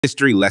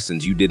History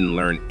lessons you didn't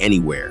learn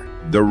anywhere.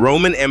 The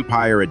Roman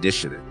Empire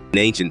edition. In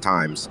ancient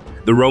times,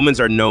 the Romans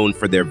are known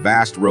for their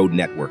vast road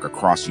network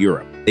across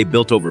Europe. They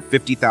built over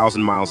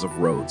 50,000 miles of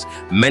roads,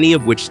 many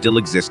of which still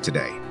exist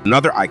today.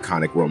 Another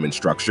iconic Roman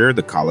structure,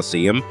 the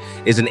Colosseum,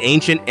 is an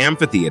ancient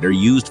amphitheater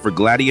used for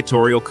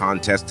gladiatorial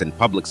contests and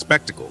public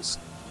spectacles.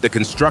 The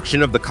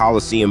construction of the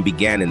Colosseum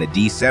began in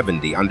AD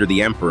 70 under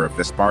the Emperor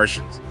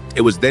Vespasian.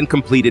 It was then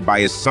completed by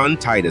his son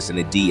Titus in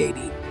AD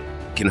 80.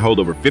 It can hold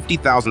over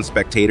 50,000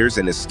 spectators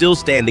and is still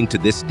standing to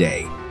this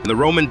day. The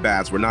Roman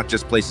baths were not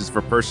just places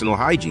for personal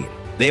hygiene.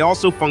 They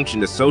also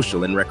functioned as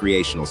social and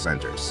recreational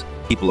centers.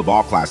 People of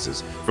all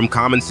classes, from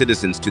common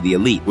citizens to the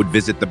elite, would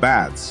visit the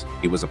baths.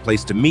 It was a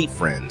place to meet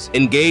friends,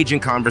 engage in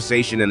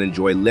conversation, and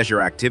enjoy leisure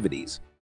activities.